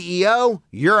 CEO,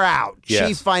 you're out.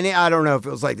 Yes. I don't know if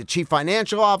it was like the chief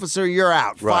financial officer, you're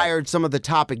out. Right. Fired some of the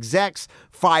top execs,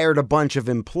 fired a bunch of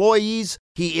employees.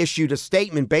 He issued a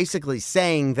statement basically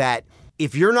saying that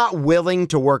if you're not willing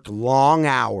to work long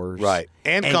hours. Right.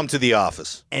 And come to the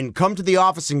office. And come to the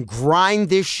office and grind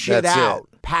this shit out.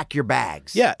 Pack your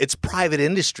bags. Yeah, it's private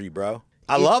industry, bro.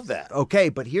 I love that. Okay,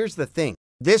 but here's the thing.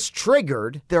 This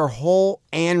triggered their whole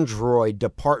Android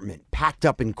department, packed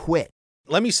up and quit.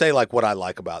 Let me say what I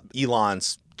like about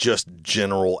Elon's just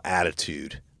general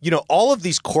attitude. All of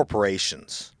these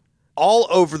corporations all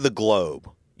over the globe,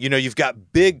 you've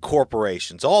got big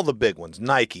corporations, all the big ones,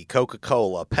 Nike,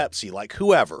 Coca-Cola, Pepsi,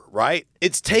 whoever, right?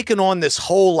 It's taken on this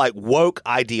whole woke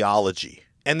ideology.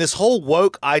 And this whole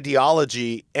woke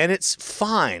ideology, and it's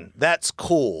fine, that's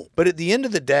cool. But at the end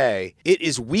of the day, it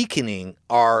is weakening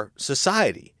our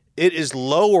society. It is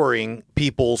lowering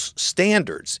people's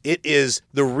standards. It is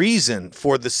the reason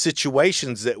for the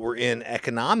situations that we're in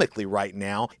economically right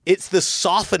now. It's the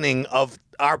softening of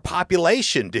our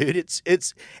population, dude.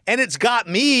 It's got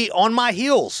me on my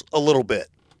heels a little bit,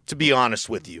 to be honest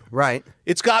with you. Right.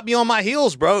 It's got me on my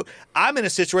heels, bro. I'm in a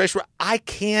situation where I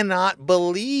cannot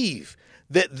believe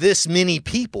that this many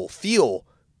people feel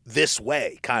this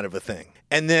way, kind of a thing.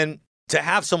 And then to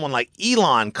have someone like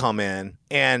Elon come in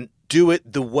and do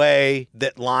it the way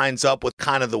that lines up with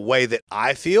kind of the way that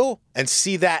I feel and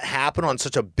see that happen on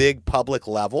such a big public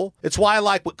level. It's why I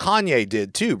like what Kanye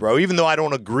did too, bro. Even though I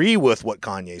don't agree with what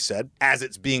Kanye said as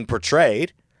it's being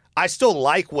portrayed, I still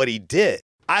like what he did.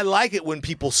 I like it when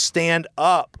people stand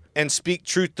up and speak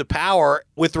truth to power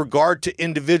with regard to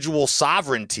individual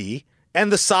sovereignty and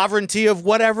the sovereignty of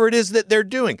whatever it is that they're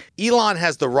doing. Elon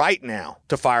has the right now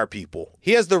to fire people.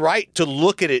 He has the right to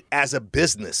look at it as a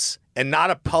business and not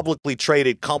a publicly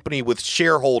traded company with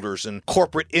shareholders and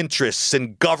corporate interests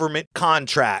and government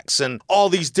contracts and all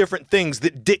these different things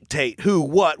that dictate who,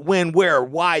 what, when, where,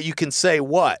 why you can say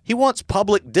what. He wants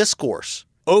public discourse.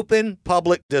 Open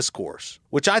public discourse,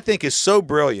 which I think is so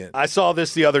brilliant. I saw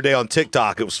this the other day on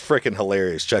TikTok. It was freaking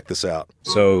hilarious. Check this out.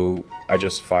 So I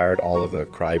just fired all of the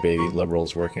crybaby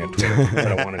liberals working at Twitter, but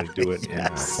I wanted to do it in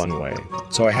a fun way.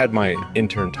 So I had my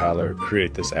intern Tyler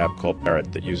create this app called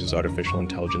Parrot that uses artificial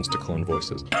intelligence to clone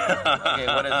voices. Okay,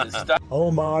 what is this stuff?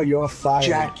 Omar, you're fired.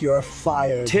 Jack, you're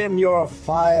fired. Tim, you're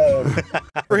fired.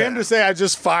 For him to say I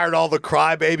just fired all the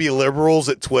crybaby liberals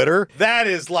at Twitter, that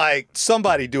is like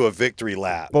somebody do a victory lap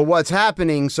app. But what's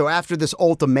happening, so after this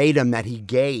ultimatum that he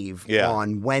gave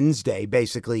on Wednesday,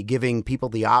 basically giving people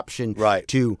the option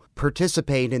to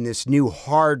participate in this new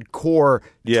hardcore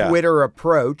Twitter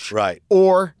approach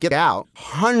or get out,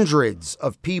 hundreds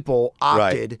of people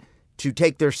opted to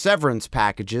take their severance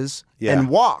packages and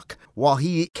walk, while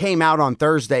he came out on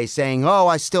Thursday saying, oh,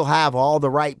 I still have all the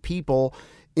right people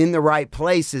in the right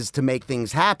places to make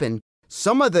things happen.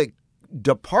 Some of the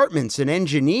departments and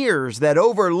engineers that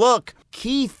overlook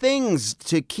key things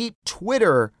to keep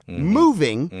Twitter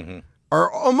moving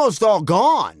are almost all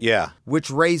gone. Yeah.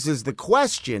 Which raises the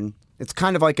question, it's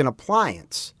kind of like an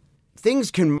appliance.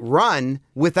 Things can run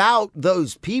without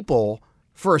those people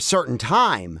for a certain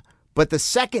time, but the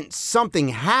second something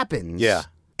happens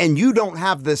and you don't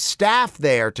have the staff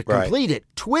there to complete it,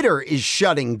 Twitter is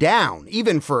shutting down,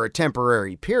 even for a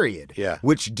temporary period,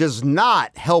 which does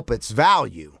not help its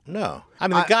value. No. I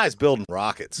mean, the guy's building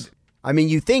rockets. I mean,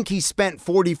 you think he spent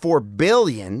 $44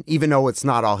 billion, even though it's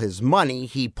not all his money.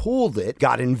 He pooled it,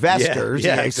 got investors.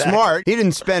 Yeah, exactly. Smart. He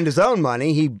didn't spend his own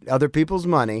money. Other people's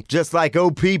money. Just like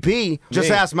OPP.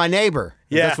 Just ask my neighbor.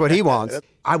 Yeah. That's what he wants.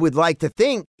 I would like to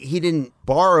think he didn't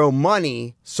borrow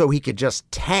money so he could just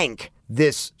tank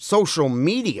this social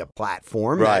media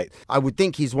platform. Right. I would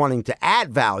think he's wanting to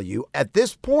add value at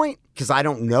this point, because I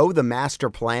don't know the master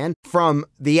plan. From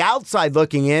the outside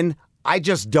looking in, I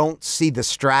just don't see the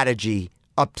strategy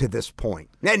up to this point.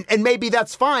 And maybe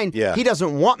that's fine. Yeah. He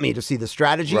doesn't want me to see the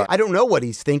strategy. Right. I don't know what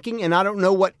he's thinking, and I don't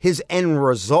know what his end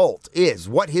result is,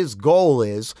 what his goal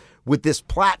is with this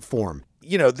platform.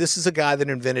 You know, this is a guy that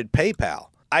invented PayPal.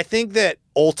 I think that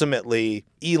ultimately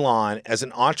Elon, as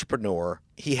an entrepreneur,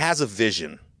 he has a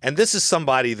vision. And this is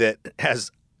somebody that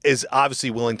is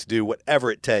obviously willing to do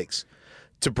whatever it takes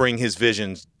to bring his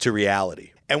visions to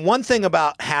reality. And one thing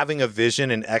about having a vision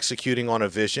and executing on a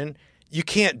vision, you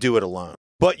can't do it alone.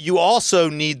 But you also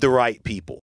need the right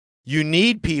people. You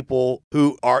need people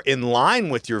who are in line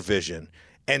with your vision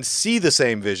and see the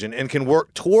same vision and can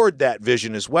work toward that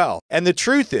vision as well. And the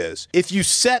truth is, if you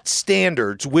set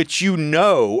standards which you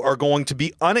know are going to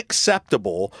be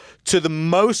unacceptable to the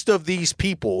most of these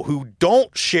people who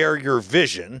don't share your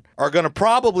vision, are going to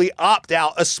probably opt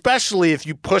out, especially if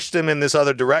you push them in this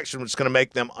other direction, which is going to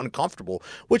make them uncomfortable,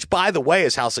 which, by the way,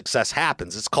 is how success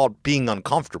happens. It's called being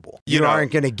uncomfortable. You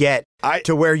aren't going to get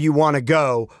to where you want to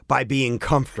go by being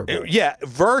comfortable. Yeah,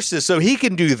 versus, so he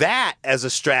can do that as a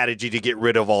strategy to get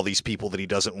rid of all these people that he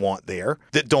doesn't want there,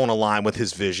 that don't align with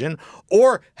his vision,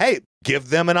 or, hey, give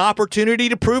them an opportunity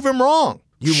to prove him wrong.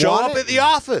 You show up at the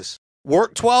office.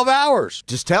 Work 12 hours.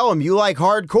 Just tell them you like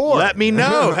hardcore. Let me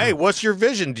know. Hey, what's your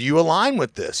vision? Do you align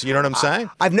with this? You know what I'm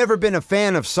saying? I've never been a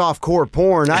fan of softcore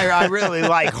porn. I really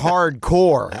like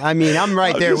hardcore. I mean, I'm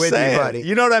right there with you, buddy.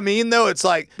 You know what I mean, though? It's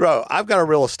like, bro, I've got a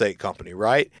real estate company,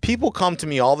 right? People come to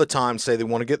me all the time, say they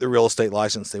want to get the real estate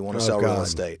license. They want to sell real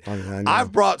estate.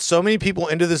 I've brought so many people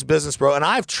into this business, bro, and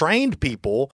I've trained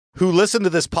people who listen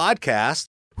to this podcast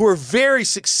who are very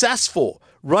successful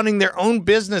running their own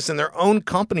business and their own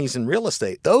companies in real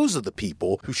estate. Those are the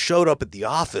people who showed up at the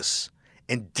office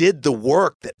and did the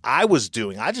work that I was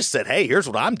doing. I just said, hey, here's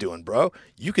what I'm doing, bro.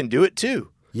 You can do it too.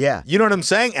 Yeah. You know what I'm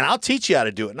saying? And I'll teach you how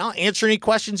to do it. And I'll answer any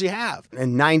questions you have.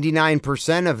 And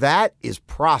 99% of that is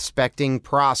prospecting.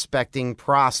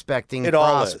 It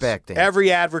all is.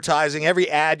 Every advertising,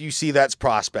 every ad you see, that's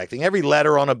prospecting. Every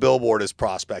letter on a billboard is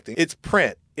prospecting. It's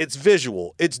print. It's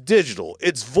visual, it's digital,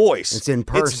 it's voice. It's in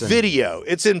person. It's video,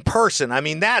 it's in person. I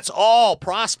mean, that's all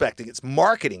prospecting. It's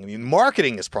marketing. I mean,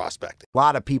 marketing is prospecting. A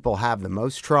lot of people have the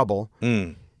most trouble.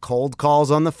 Cold calls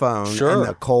on the phone and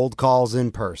the cold calls in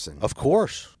person. Of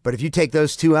course. But if you take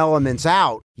those two elements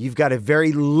out, you've got a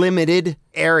very limited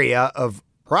area of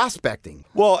prospecting.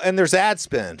 Well, and there's ad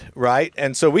spend, right?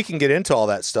 And so we can get into all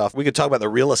that stuff. We could talk about the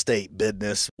real estate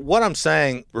business. What I'm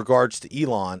saying regards to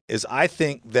Elon is I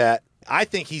think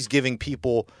he's giving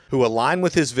people who align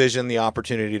with his vision the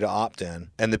opportunity to opt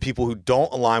in, and the people who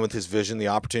don't align with his vision the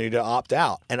opportunity to opt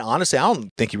out. And honestly, I don't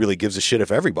think he really gives a shit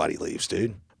if everybody leaves,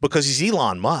 dude. Because he's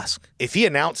Elon Musk. If he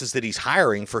announces that he's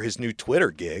hiring for his new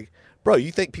Twitter gig, bro,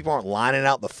 you think people aren't lining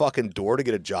out the fucking door to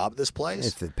get a job at this place?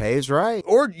 If it pays right.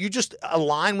 Or you just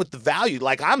align with the value,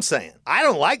 like I'm saying. I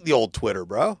don't like the old Twitter,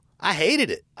 bro. I hated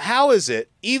it. How is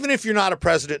it, even if you're not a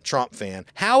President Trump fan,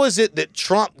 how is it that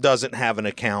Trump doesn't have an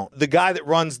account? The guy that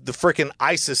runs the frickin'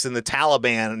 ISIS and the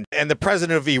Taliban and the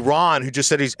president of Iran who just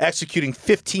said he's executing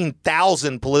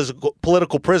 15,000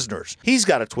 political prisoners. He's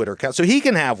got a Twitter account, so he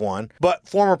can have one, but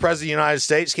former president of the United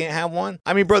States can't have one?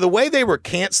 I mean, bro, the way they were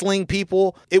canceling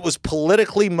people, it was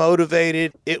politically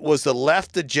motivated, it was the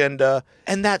left agenda,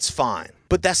 and that's fine.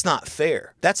 But that's not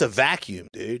fair. That's a vacuum,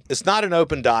 dude. It's not an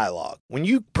open dialogue. When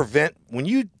you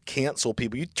cancel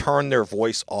people, you turn their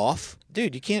voice off,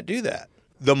 dude, you can't do that.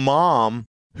 The mom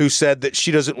who said that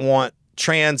she doesn't want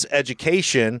trans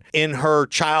education in her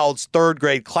child's 3rd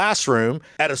grade classroom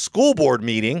at a school board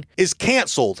meeting is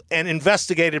canceled and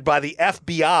investigated by the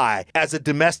FBI as a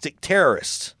domestic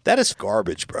terrorist. That is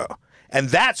garbage, bro. And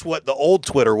that's what the old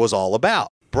Twitter was all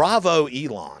about. Bravo,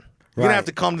 Elon. You're going to have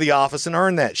to come to the office and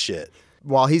earn that shit.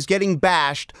 While he's getting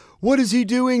bashed, what is he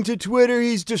doing to Twitter?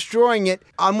 He's destroying it.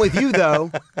 I'm with you,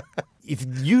 though. If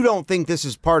you don't think this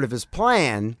is part of his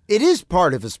plan, it is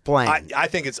part of his plan. I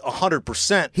think it's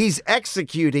 100%. He's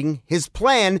executing his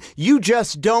plan. You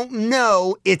just don't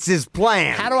know it's his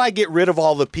plan. How do I get rid of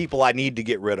all the people I need to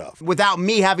get rid of? Without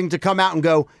me having to come out and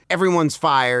go, everyone's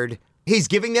fired. He's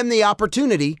giving them the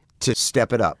opportunity to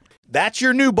step it up. That's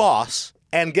your new boss.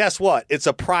 And guess what? It's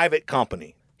a private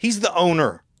company. He's the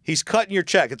owner. He's cutting your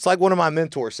check. It's like one of my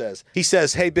mentors says. He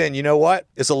says, hey, Ben, you know what?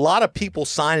 It's a lot of people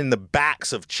signing the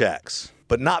backs of checks,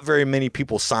 but not very many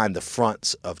people sign the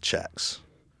fronts of checks.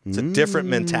 It's a different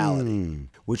mentality.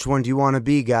 Which one do you want to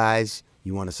be, guys?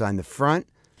 You want to sign the front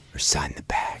or sign the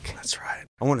back? That's right.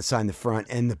 I want to sign the front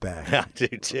and the back. I do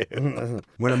too.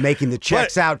 When I'm making the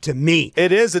checks out to me.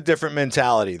 It is a different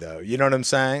mentality, though. You know what I'm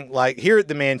saying? Like here at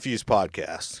the Manfuzed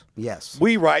Podcast, yes,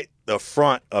 we write the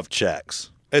front of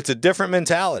checks. It's a different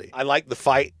mentality. I like the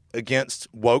fight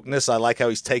against wokeness. I like how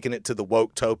he's taking it to the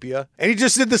woke-topia. And he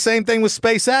just did the same thing with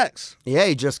SpaceX. Yeah,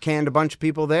 he just canned a bunch of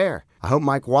people there. I hope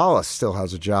Mike Wallace still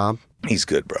has a job. He's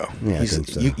good, bro. Yeah, I think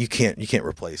so. You can't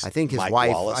replace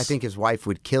Mike Wallace. I think his wife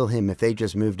would kill him if they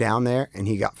just moved down there and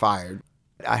he got fired.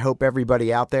 I hope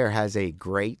everybody out there has a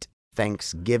great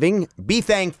Thanksgiving. Be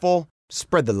thankful.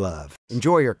 Spread the love.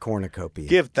 Enjoy your cornucopia.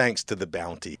 Give thanks to the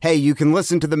bounty. Hey, you can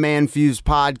listen to the Manfuzed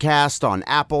Podcast on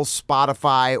Apple,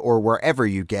 Spotify, or wherever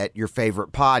you get your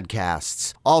favorite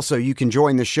podcasts. Also, you can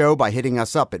join the show by hitting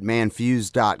us up at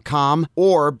manfuzed.com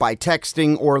or by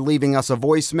texting or leaving us a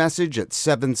voice message at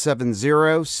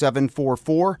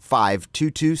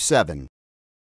 770-744-5227.